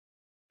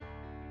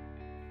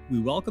We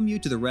welcome you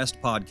to the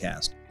Rest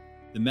Podcast.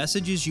 The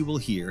messages you will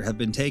hear have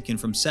been taken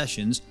from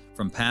sessions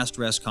from past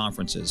Rest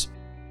conferences.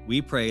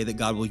 We pray that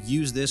God will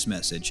use this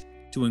message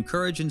to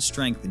encourage and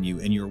strengthen you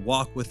in your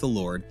walk with the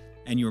Lord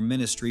and your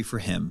ministry for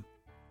Him.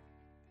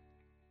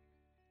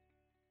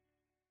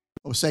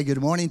 We'll say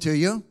good morning to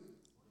you.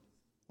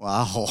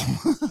 Wow.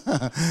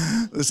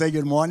 We'll say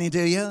good morning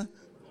to you.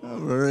 Oh,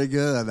 very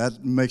good.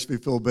 That makes me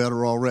feel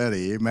better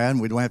already. Amen.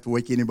 We don't have to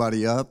wake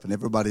anybody up, and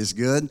everybody's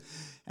good.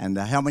 And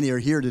how many are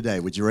here today?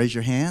 Would you raise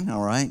your hand?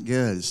 All right,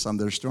 good. Some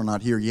that are still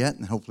not here yet,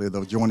 and hopefully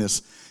they'll join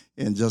us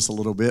in just a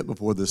little bit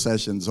before the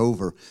session's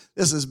over.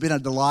 This has been a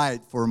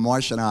delight for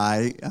Marcia and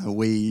I.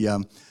 We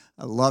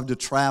love to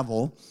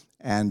travel,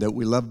 and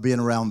we love being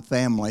around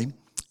family,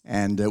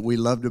 and we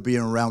love to be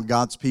around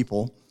God's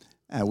people.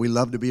 We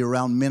love to be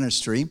around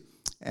ministry.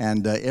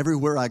 And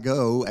everywhere I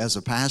go as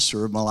a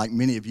pastor, like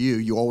many of you,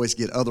 you always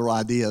get other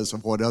ideas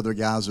of what other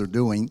guys are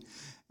doing.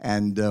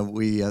 And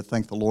we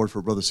thank the Lord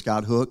for Brother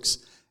Scott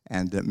Hooks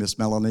and Miss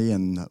Melanie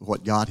and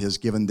what God has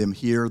given them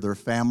here, their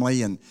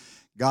family. And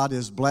God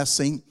is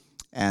blessing,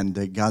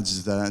 and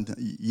God's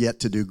yet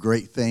to do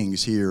great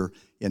things here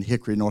in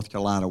Hickory, North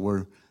Carolina.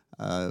 We're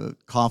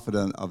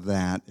confident of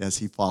that as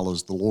He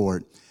follows the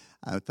Lord.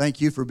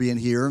 Thank you for being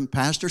here.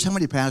 Pastors, how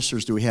many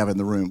pastors do we have in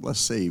the room? Let's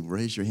see.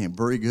 Raise your hand.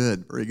 Very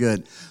good. Very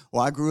good.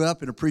 Well, I grew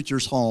up in a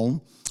preacher's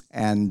home,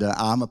 and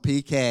I'm a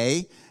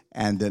PK.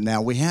 And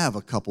now we have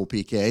a couple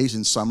PKs,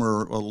 and some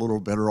are a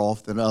little better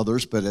off than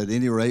others. But at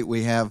any rate,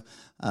 we have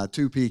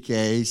two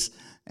PKs,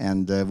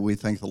 and we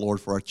thank the Lord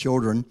for our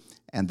children,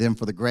 and then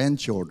for the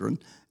grandchildren.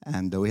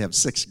 And we have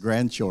 6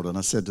 grandchildren.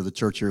 I said to the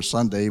church here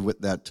Sunday with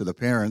that to the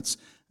parents,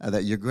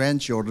 that your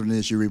grandchildren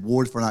is your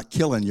reward for not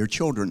killing your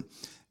children.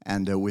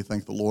 And we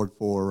thank the Lord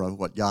for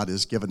what God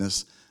has given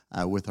us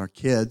with our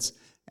kids,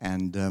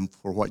 and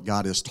for what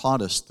God has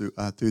taught us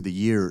through the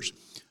years.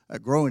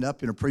 Growing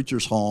up in a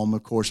preacher's home,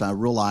 of course, I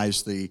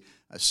realized the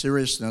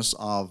seriousness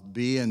of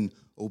being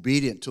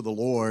obedient to the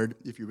Lord.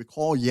 If you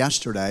recall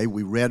yesterday,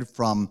 we read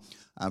from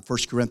 1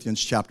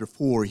 Corinthians chapter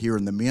 4 here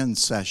in the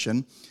men's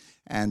session.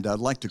 And I'd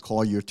like to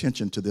call your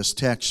attention to this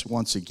text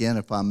once again,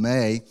 if I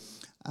may.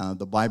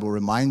 The Bible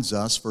reminds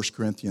us, 1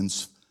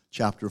 Corinthians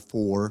chapter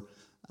 4,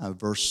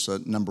 verse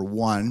number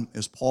 1,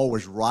 as Paul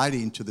was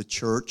writing to the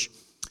church.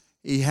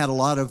 He had a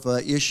lot of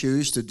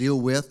issues to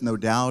deal with, no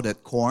doubt,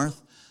 at Corinth.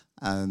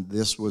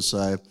 This was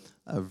a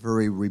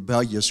very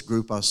rebellious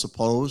group, I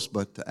suppose.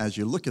 But as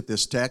you look at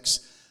this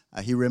text,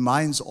 he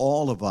reminds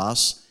all of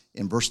us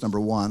in verse number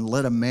 1,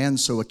 let a man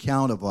so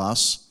account of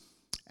us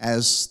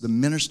as the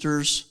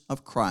ministers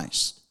of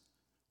Christ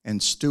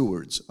and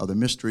stewards of the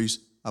mysteries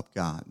of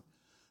God.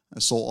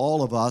 And so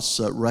all of us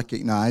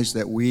recognize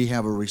that we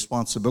have a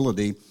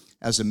responsibility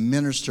as a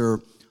minister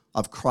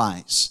of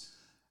Christ.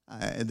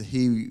 And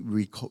he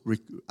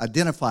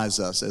identifies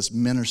us as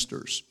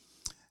ministers.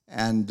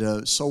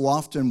 And so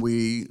often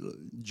we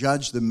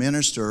judge the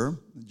minister,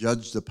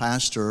 judge the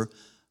pastor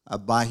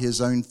by his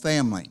own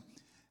family.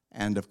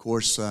 And of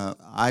course,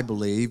 I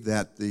believe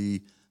that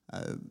the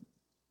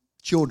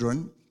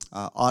children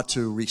ought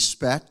to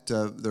respect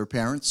their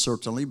parents,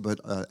 certainly, but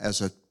as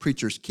a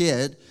preacher's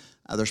kid,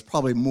 there's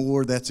probably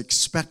more that's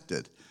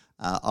expected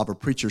of a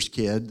preacher's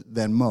kid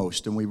than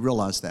most, and we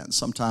realize that. And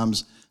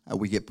sometimes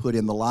we get put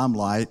in the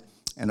limelight,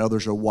 and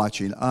others are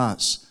watching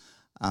us.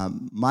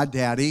 My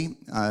daddy,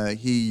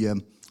 he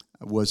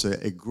was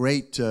a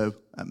great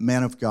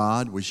man of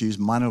God, was used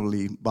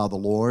mightily by the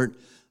Lord.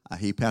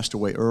 He passed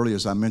away early,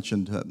 as I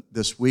mentioned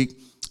this week,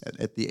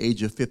 at the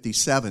age of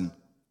 57.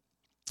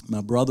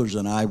 My brothers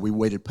and I, we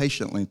waited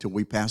patiently until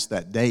we passed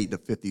that date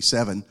of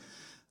 57.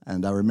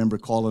 And I remember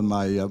calling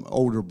my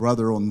older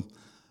brother on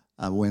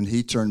when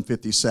he turned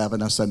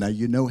 57. I said, now,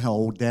 you know how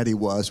old Daddy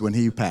was when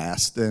he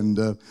passed.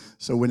 And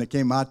so when it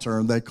came my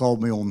turn, they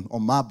called me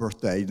on my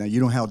birthday. Now,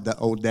 you know how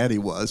old Daddy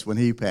was when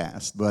he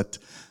passed. But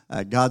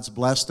God's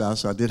blessed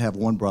us. I did have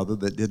one brother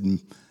that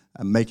didn't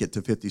make it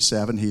to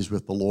 57. He's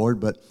with the Lord.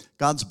 But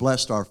God's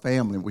blessed our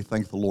family. We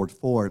thank the Lord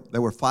for it.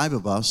 There were 5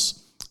 of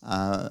us.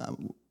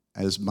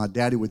 As my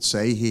daddy would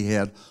say, he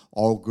had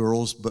all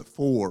girls but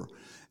 4.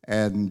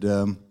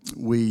 And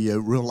we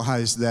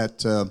realized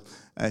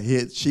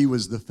that she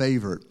was the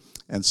favorite,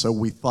 and so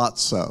we thought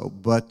so.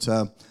 But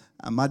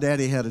my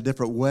daddy had a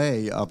different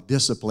way of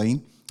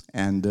discipline,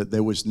 and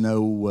there was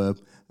no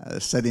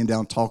sitting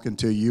down talking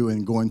to you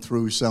and going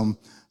through some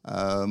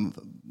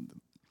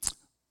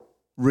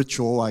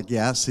ritual, I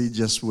guess. He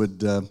just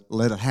would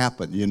let it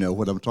happen, you know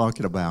what I'm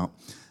talking about.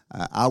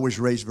 I was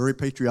raised very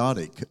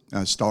patriotic,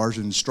 stars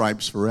and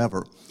stripes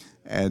forever,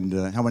 and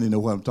how many know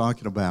what I'm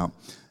talking about?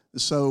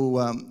 So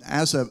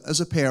as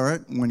a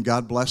parent, when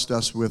God blessed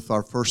us with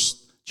our first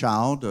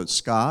child,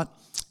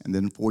 Scott, and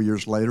then 4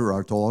 years later,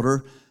 our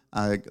daughter,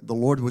 the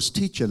Lord was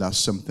teaching us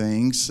some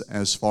things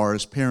as far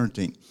as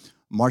parenting.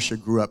 Marcia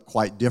grew up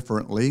quite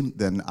differently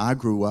than I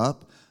grew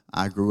up.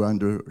 I grew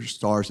under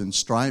stars and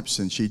stripes,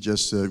 and she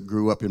just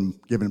grew up in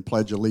giving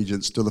pledge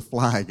allegiance to the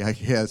flag, I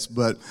guess.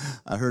 But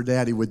her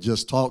daddy would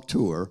just talk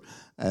to her,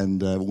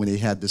 and when he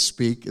had to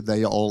speak,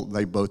 they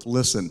both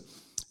listened.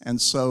 And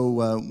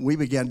so we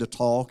began to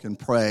talk and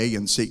pray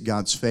and seek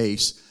God's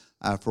face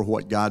for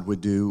what God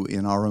would do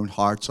in our own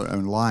hearts, our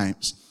own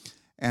lives.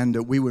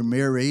 And we were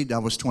married. I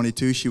was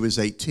 22, she was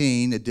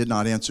 18. It did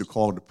not answer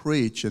call to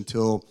preach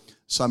until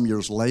some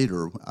years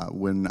later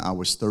when I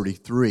was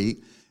 33,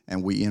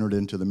 and we entered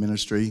into the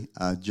ministry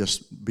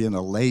just being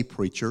a lay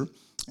preacher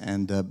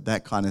and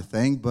that kind of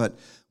thing. But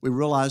we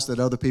realized that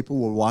other people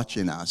were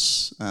watching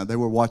us. They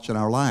were watching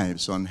our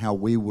lives on how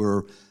we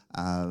were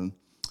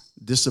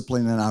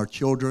disciplining our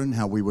children,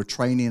 how we were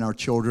training our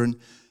children.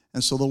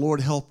 And so the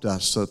Lord helped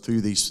us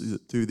through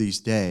these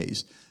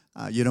days.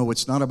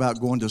 It's not about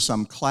going to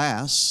some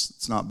class.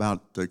 It's not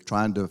about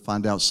trying to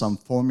find out some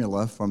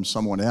formula from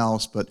someone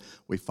else, but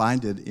we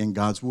find it in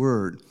God's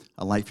Word.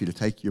 I'd like for you to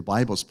take your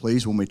Bibles,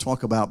 please. When we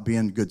talk about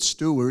being good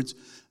stewards,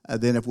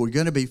 then if we're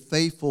going to be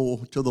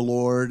faithful to the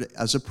Lord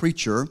as a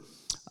preacher,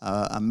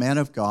 a man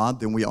of God,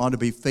 then we ought to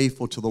be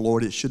faithful to the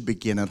Lord. It should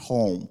begin at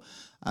home,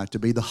 to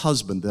be the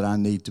husband that I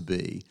need to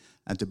be,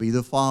 and to be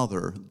the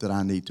father that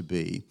I need to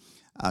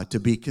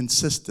be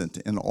consistent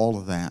in all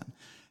of that.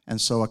 And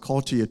so I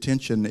call to your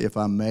attention, if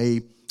I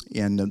may,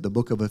 in the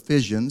book of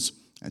Ephesians,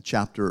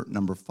 chapter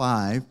number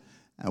 5.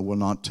 I will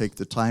not take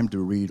the time to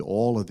read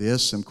all of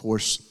this. And of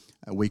course,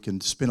 we can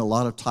spend a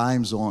lot of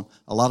time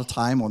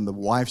on the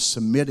wife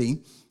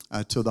submitting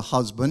to the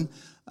husband,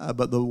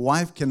 but the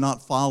wife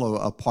cannot follow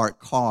a parked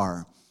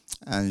car.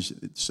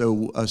 And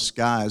so us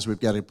guys, we've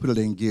got to put it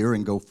in gear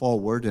and go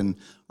forward, and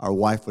our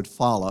wife would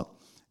follow.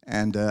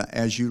 And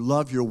as you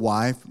love your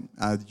wife,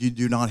 you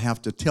do not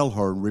have to tell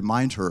her and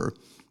remind her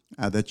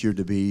that you're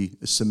to be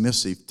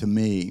submissive to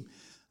me.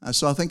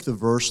 So I think the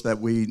verse that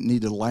we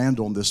need to land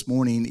on this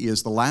morning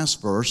is the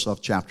last verse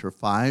of chapter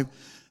 5.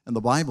 And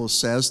the Bible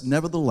says,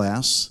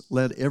 "Nevertheless,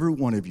 let every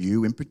one of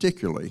you in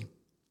particularly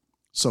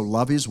so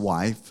love his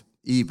wife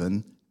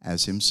even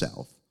as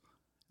himself.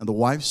 And the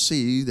wife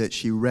see that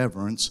she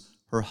reverence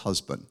her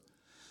husband."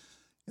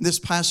 In this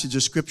passage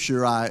of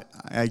Scripture, I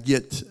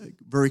get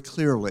very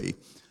clearly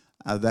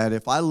that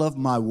if I love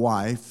my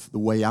wife the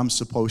way I'm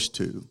supposed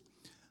to,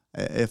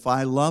 if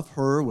I love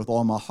her with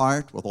all my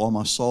heart, with all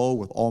my soul,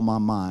 with all my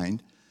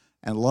mind,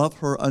 and love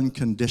her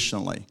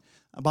unconditionally.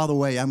 By the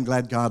way, I'm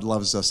glad God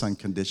loves us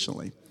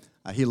unconditionally.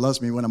 He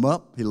loves me when I'm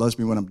up. He loves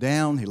me when I'm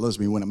down. He loves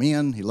me when I'm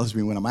in. He loves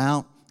me when I'm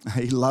out.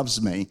 He loves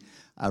me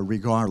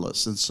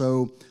regardless. And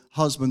so,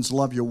 husbands,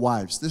 love your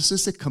wives. This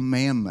is a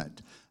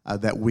commandment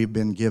that we've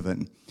been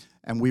given.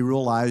 And we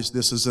realize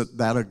this is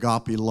that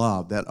agape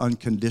love, that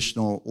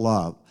unconditional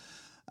love.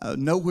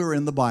 Nowhere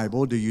in the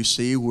Bible do you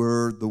see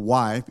where the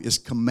wife is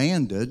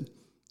commanded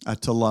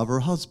to love her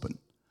husband.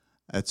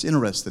 That's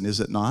interesting, is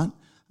it not?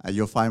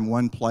 You'll find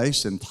one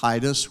place in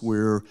Titus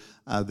where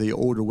the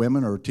older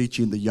women are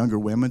teaching the younger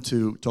women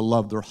to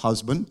love their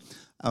husband.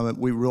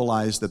 We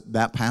realize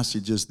that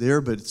passage is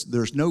there, but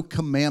there's no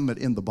commandment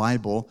in the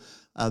Bible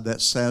that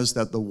says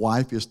that the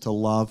wife is to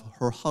love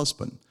her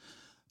husband.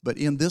 But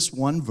in this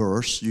one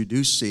verse, you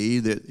do see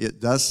that it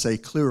does say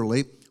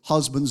clearly,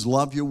 "Husbands,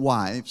 love your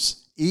wives,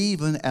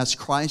 even as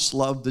Christ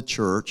loved the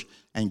church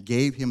and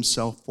gave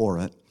himself for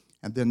it."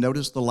 And then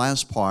notice the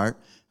last part,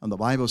 and the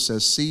Bible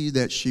says, "See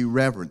that she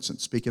reverence." And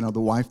speaking of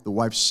the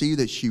wife see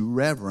that she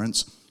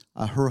reverence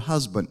her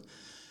husband.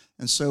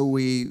 And so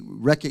we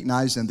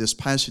recognize in this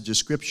passage of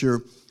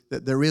Scripture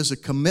that there is a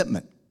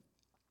commitment.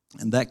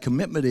 And that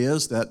commitment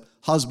is that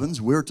husbands,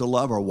 we're to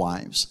love our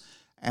wives,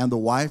 and the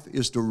wife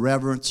is to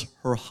reverence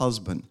her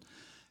husband.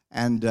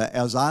 And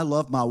as I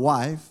love my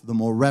wife, the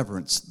more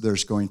reverence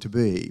there's going to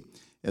be.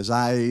 As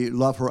I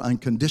love her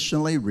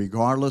unconditionally,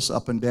 regardless,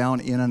 up and down,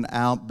 in and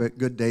out,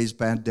 good days,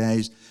 bad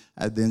days,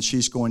 then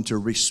she's going to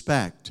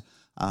respect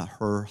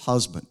her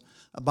husband.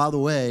 By the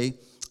way,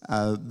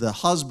 the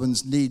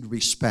husbands need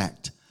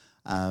respect.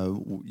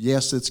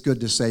 Yes, it's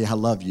good to say, "I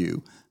love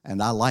you,"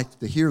 and I like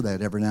to hear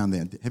that every now and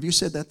then. Have you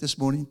said that this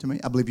morning to me?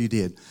 I believe you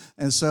did.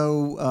 And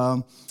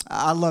so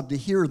I love to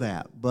hear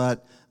that.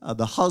 But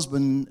the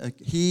husband,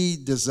 he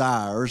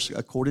desires,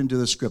 according to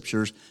the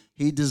Scriptures,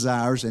 he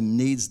desires and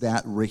needs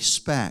that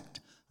respect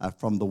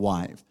from the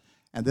wife.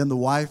 And then the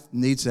wife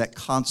needs that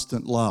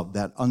constant love,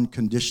 that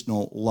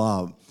unconditional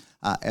love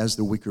as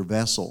the weaker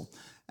vessel.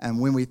 And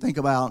when we think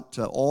about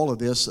all of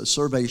this, a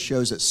survey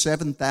shows that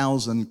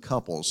 7,000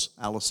 couples,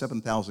 out of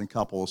 7,000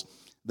 couples,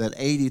 that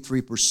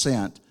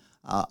 83%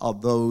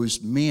 of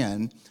those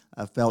men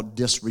felt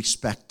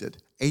disrespected.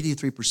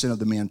 83% of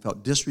the men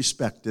felt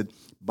disrespected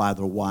by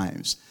their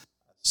wives.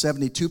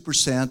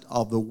 72%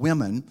 of the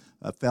women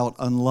felt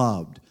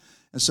unloved.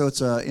 And so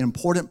it's an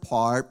important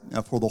part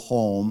for the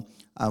home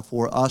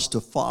for us to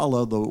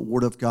follow the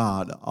Word of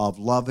God of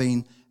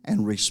loving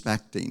and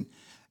respecting.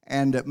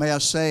 And may I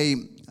say,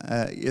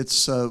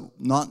 it's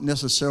not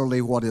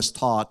necessarily what is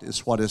taught,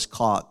 it's what is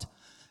caught.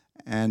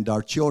 And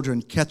our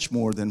children catch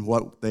more than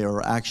what they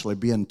are actually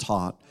being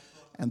taught.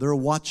 And they're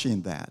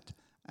watching that.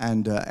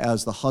 And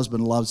as the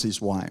husband loves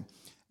his wife.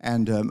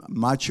 And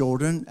my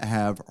children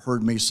have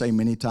heard me say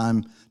many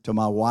times to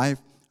my wife,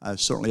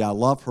 certainly I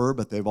love her,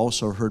 but they've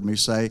also heard me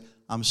say,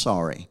 "I'm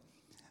sorry."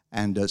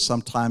 And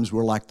sometimes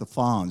we're like the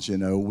fawns,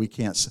 we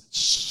can't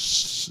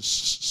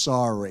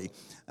sorry.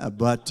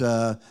 But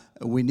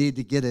we need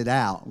to get it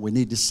out. We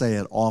need to say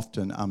it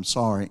often, I'm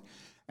sorry.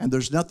 And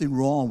there's nothing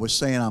wrong with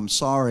saying I'm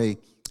sorry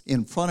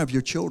in front of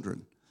your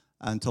children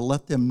and to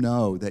let them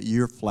know that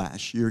you're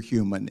flesh, you're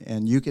human,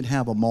 and you can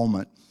have a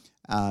moment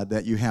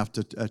that you have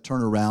to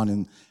turn around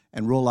and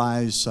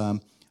realize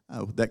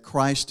that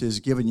Christ has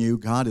given you,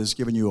 God has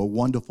given you a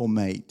wonderful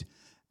mate.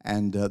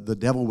 And the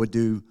devil would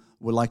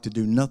like to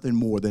do nothing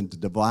more than to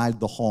divide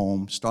the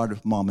home, start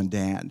with mom and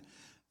dad.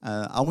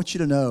 I want you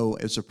to know,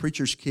 as a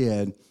preacher's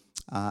kid,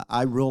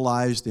 I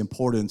realized the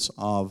importance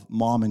of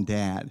mom and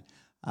dad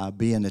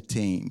being a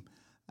team.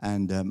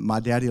 And my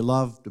daddy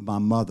loved my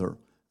mother.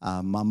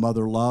 My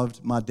mother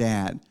loved my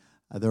dad.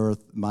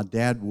 My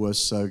dad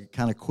was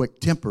kind of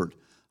quick-tempered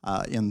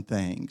in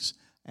things,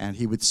 and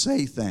he would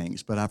say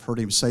things, but I've heard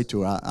him say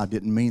to her, I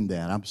didn't mean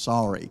that, I'm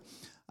sorry.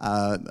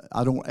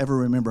 I don't ever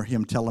remember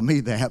him telling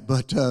me that,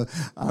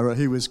 but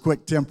he was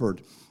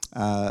quick-tempered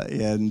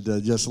and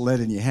just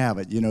letting you have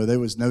it. There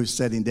was no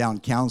sitting down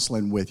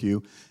counseling with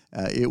you.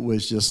 It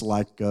was just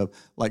like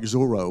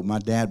Zorro. My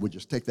dad would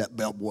just take that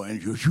belt boy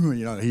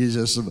and he's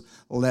just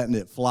letting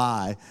it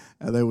fly.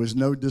 There was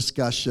no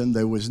discussion.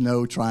 There was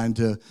no trying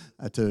to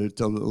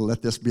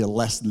let this be a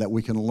lesson that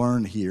we can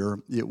learn here.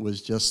 It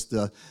was just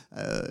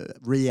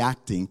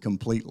reacting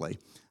completely.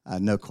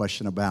 No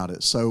question about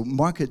it. So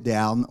mark it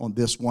down on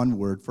this one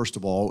word, first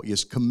of all,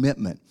 is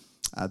commitment.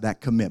 That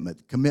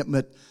commitment.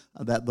 Commitment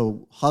that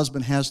the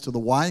husband has to the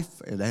wife,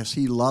 and as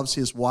he loves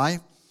his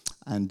wife,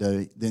 and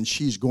then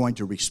she's going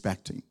to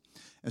respect him.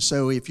 And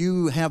so if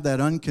you have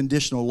that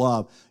unconditional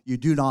love, you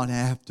do not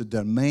have to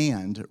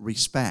demand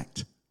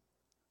respect.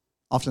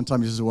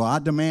 Oftentimes you say, well, I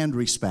demand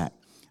respect.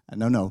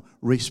 No.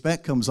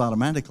 Respect comes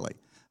automatically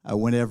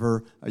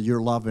whenever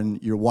you're loving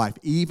your wife,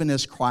 even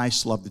as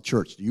Christ loved the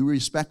church. Do you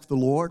respect the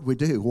Lord? We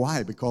do.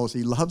 Why? Because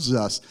he loves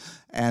us.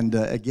 And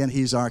again,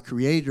 he's our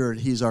creator.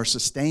 He's our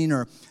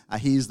sustainer.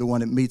 He's the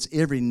one that meets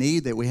every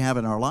need that we have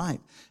in our life.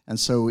 And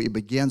so it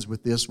begins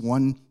with this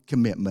one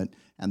commitment,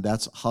 and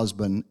that's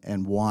husband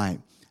and wife,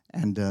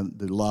 and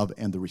the love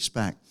and the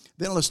respect.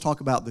 Then let's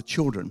talk about the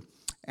children.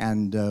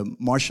 And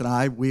Marcia and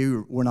I,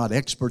 we're not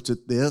experts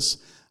at this,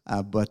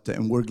 but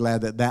we're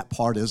glad that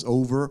part is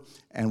over,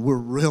 and we're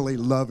really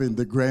loving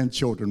the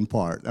grandchildren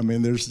part. I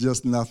mean, there's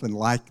just nothing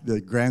like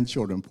the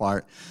grandchildren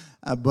part.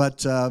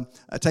 But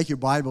take your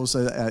Bibles,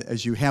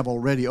 as you have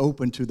already,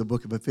 open to the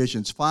book of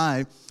Ephesians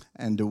 5,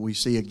 and we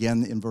see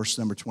again in verse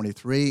number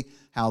 23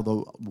 how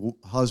the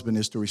husband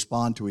is to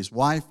respond to his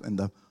wife and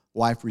the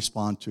wife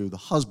respond to the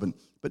husband.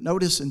 But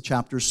notice in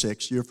chapter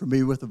 6, you're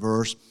familiar with the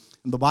verse,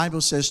 and the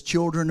Bible says,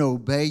 children,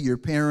 obey your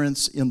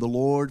parents in the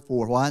Lord,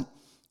 for what?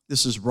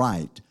 This is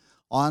right.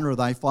 Honor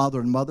thy father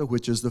and mother,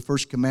 which is the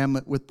first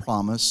commandment with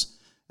promise,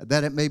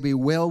 that it may be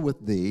well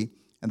with thee,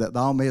 and that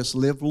thou mayest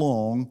live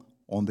long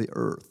on the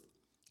earth.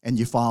 And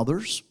ye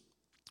fathers,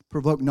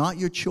 provoke not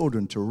your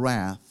children to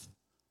wrath,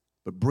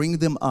 but bring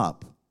them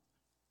up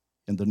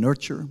in the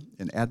nurture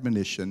and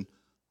admonition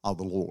of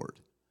the Lord.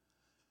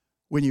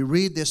 When you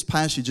read this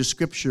passage of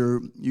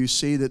Scripture, you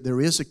see that there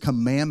is a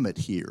commandment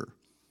here.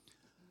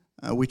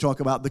 We talk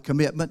about the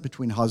commitment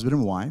between husband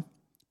and wife,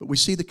 but we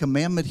see the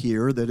commandment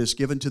here that is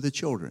given to the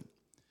children.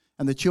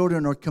 And the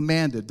children are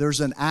commanded.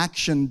 There's an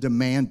action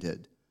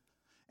demanded.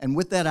 And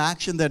with that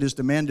action that is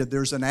demanded,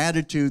 there's an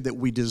attitude that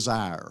we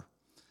desire.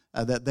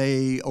 That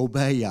they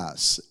obey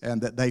us and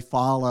that they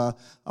follow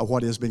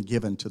what has been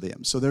given to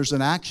them. So there's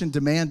an action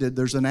demanded,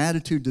 there's an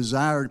attitude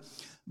desired,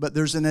 but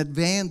there's an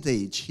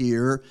advantage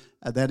here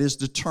that is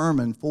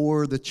determined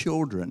for the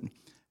children,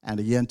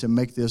 and again, to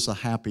make this a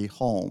happy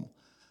home.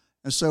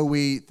 And so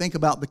we think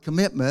about the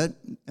commitment,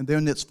 and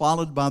then it's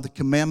followed by the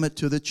commandment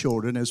to the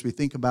children as we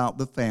think about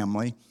the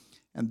family.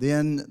 And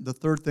then the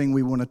third thing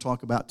we want to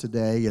talk about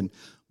today, and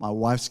my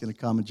wife's going to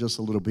come in just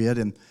a little bit,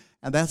 and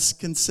that's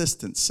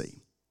consistency.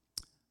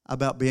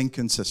 About being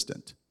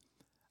consistent.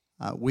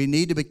 We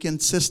need to be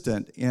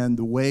consistent in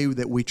the way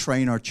that we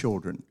train our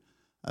children.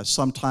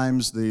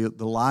 Sometimes the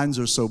lines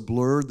are so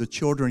blurred, the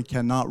children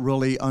cannot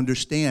really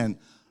understand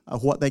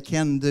what they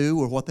can do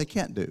or what they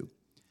can't do.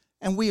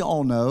 And we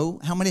all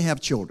know, how many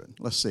have children?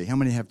 Let's see, how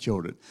many have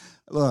children?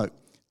 Look,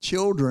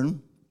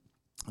 children,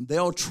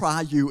 they'll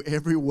try you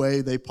every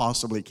way they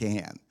possibly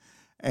can.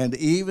 And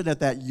even at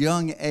that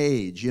young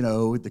age,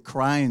 the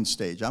crying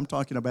stage, I'm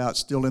talking about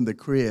still in the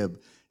crib,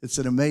 it's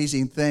an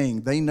amazing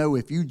thing. They know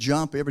if you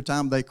jump every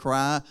time they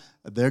cry,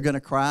 they're going to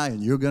cry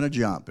and you're going to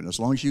jump. And as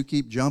long as you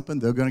keep jumping,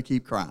 they're going to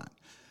keep crying.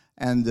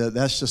 And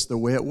that's just the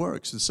way it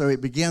works. And so it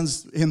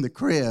begins in the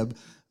crib,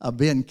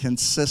 being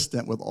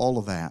consistent with all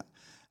of that.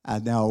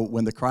 Now,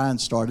 when the crying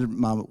started,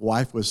 my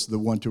wife was the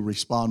one to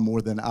respond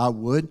more than I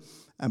would.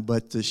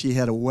 But she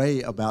had a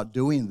way about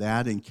doing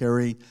that and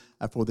caring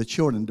for the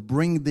children, to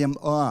bring them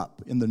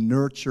up in the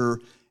nurture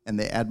and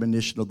the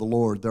admonition of the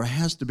Lord. There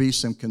has to be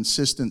some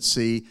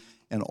consistency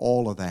and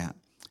all of that.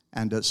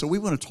 And so we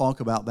want to talk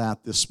about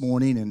that this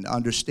morning and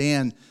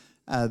understand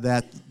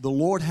that the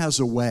Lord has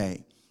a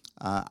way.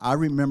 I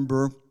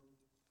remember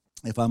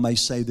if I may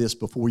say this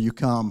before you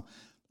come,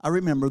 I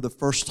remember the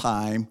first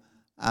time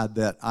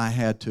that I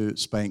had to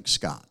spank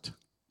Scott.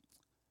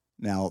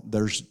 Now,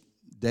 there's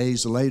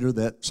days later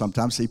that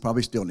sometimes he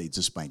probably still needs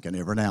a spanking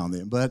every now and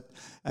then. But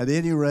at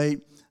any rate,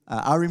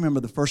 I remember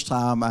the first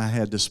time I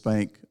had to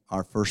spank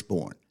our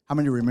firstborn. How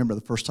many remember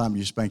the first time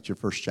you spanked your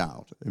first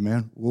child?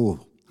 Amen?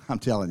 Whoa, I'm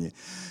telling you.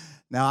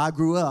 Now, I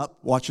grew up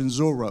watching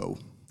Zorro,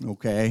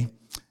 okay?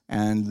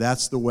 And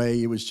that's the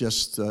way it was,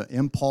 just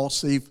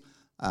impulsive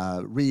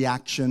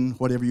reaction,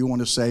 whatever you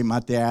want to say. My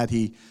dad,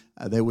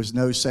 there was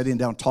no sitting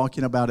down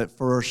talking about it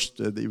first.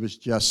 It was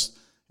just,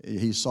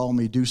 he saw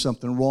me do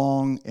something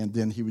wrong, and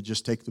then he would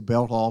just take the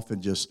belt off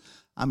and just,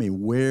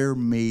 wear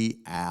me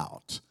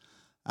out.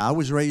 I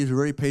was raised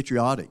very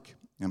patriotic.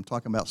 I'm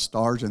talking about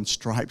stars and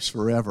stripes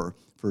forever,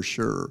 for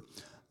sure.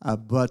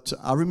 But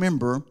I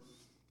remember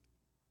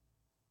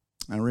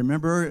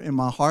in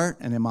my heart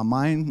and in my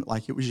mind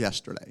like it was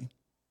yesterday.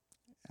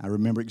 I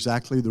remember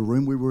exactly the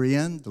room we were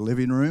in, the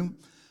living room.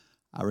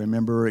 I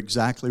remember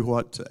exactly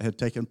what had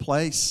taken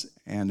place,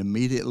 and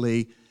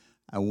immediately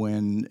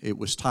when it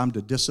was time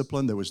to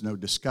discipline, there was no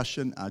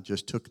discussion. I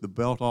just took the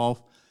belt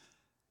off,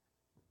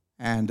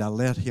 and I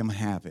let him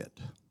have it.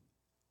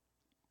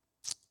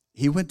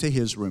 He went to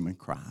his room and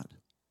cried,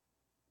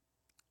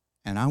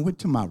 and I went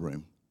to my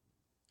room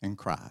and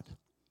cried.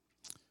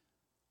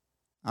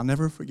 I'll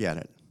never forget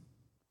it.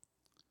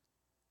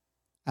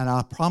 And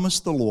I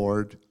promised the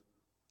Lord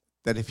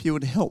that if he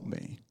would help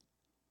me,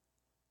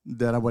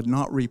 that I would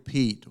not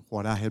repeat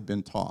what I had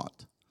been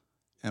taught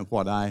and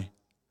what I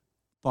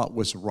thought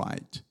was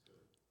right.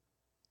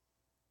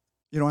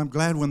 I'm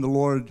glad when the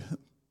Lord,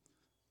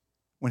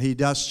 when he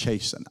does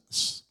chasten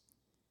us.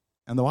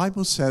 And the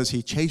Bible says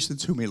he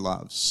chastens whom he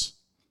loves.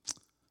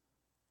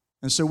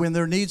 And so when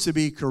there needs to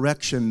be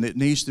correction, it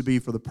needs to be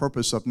for the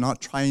purpose of not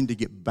trying to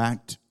get back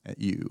at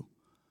you.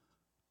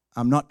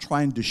 I'm not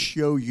trying to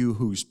show you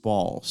who's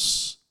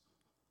boss.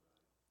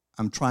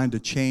 I'm trying to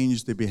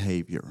change the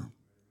behavior.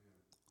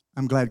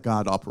 I'm glad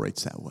God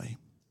operates that way.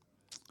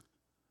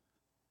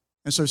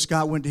 And so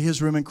Scott went to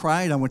his room and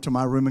cried. I went to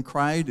my room and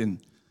cried. And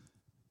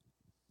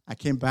I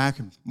came back,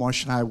 and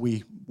Marsha and I,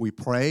 we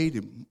prayed,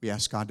 and we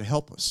asked God to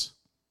help us.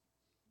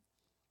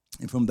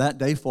 And from that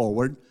day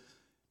forward,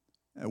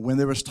 when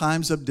there was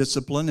times of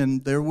discipline,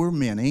 and there were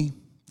many,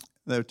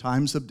 there were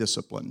times of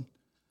discipline,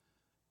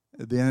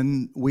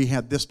 then we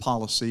had this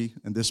policy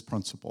and this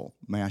principle.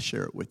 May I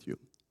share it with you?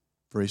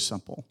 Very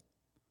simple.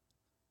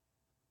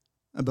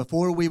 And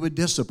before we would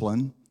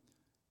discipline,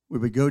 we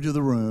would go to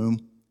the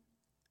room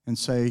and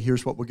say,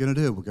 here's what we're going to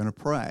do. We're going to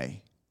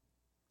pray.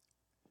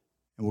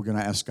 And we're going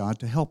to ask God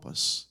to help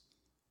us.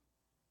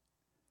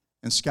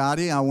 And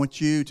Scotty, I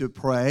want you to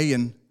pray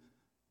and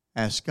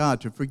ask God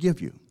to forgive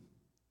you.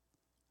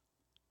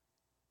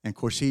 And of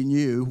course, he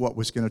knew what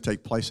was going to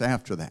take place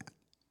after that.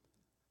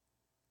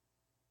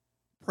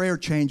 Prayer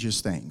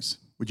changes things.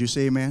 Would you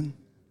say amen?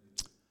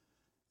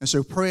 And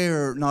so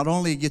prayer not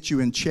only gets you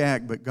in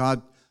check, but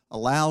God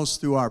allows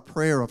through our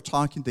prayer of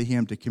talking to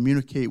him, to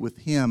communicate with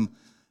him,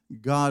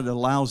 God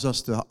allows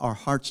our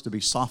hearts to be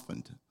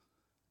softened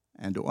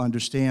and to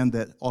understand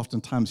that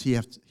oftentimes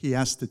he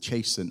has to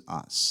chasten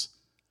us.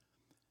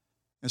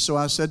 And so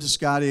I said to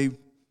Scotty,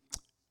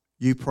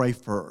 you pray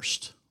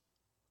first.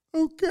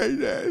 Okay,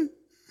 Dad.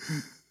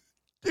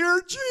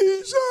 Dear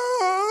Jesus.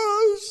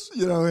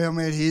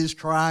 He's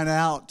crying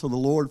out to the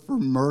Lord for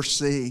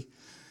mercy.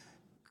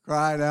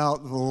 Cried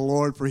out to the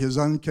Lord for his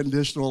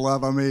unconditional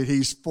love.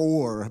 He's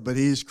 4, but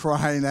he's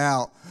crying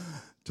out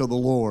to the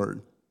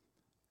Lord.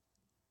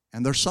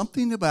 And there's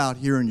something about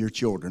hearing your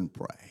children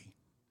pray.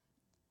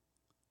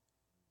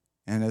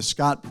 And as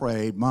Scott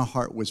prayed, my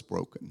heart was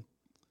broken.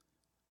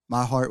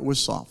 My heart was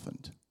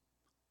softened.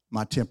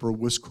 My temper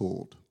was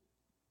cooled.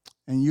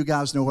 And you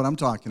guys know what I'm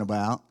talking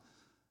about.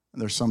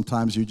 And there's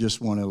sometimes you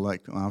just want to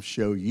I'll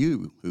show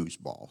you who's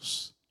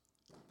boss.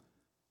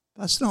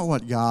 That's not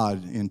what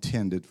God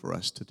intended for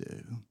us to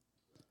do.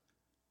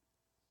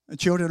 And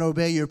children,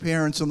 obey your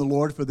parents in the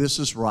Lord, for this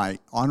is right.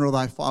 Honor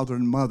thy father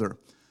and mother.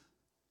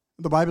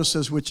 The Bible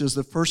says, which is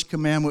the first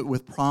commandment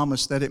with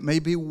promise, that it may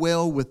be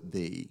well with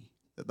thee,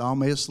 that thou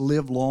mayest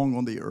live long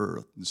on the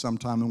earth. And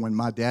sometime when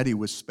my daddy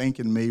was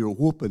spanking me or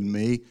whooping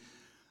me,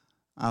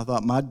 I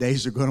thought my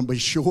days are going to be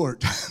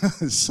short.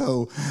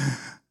 So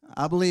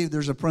I believe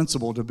there's a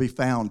principle to be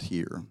found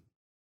here.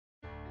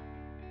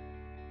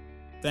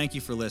 Thank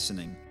you for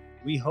listening.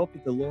 We hope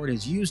that the Lord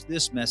has used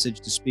this message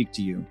to speak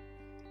to you.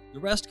 The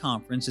Rest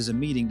Conference is a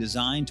meeting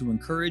designed to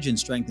encourage and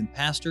strengthen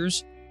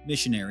pastors,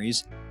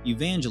 missionaries,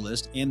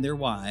 evangelists, and their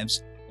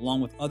wives,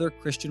 along with other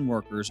Christian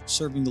workers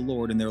serving the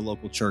Lord in their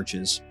local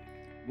churches.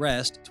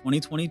 Rest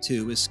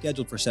 2022 is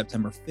scheduled for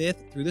September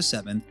 5th through the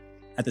 7th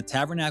at the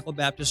Tabernacle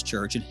Baptist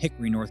Church in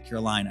Hickory, North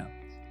Carolina.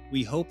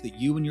 We hope that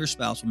you and your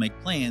spouse will make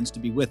plans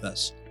to be with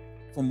us.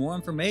 For more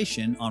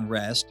information on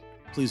Rest,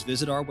 please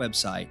visit our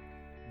website,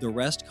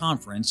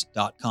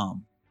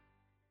 therestconference.com.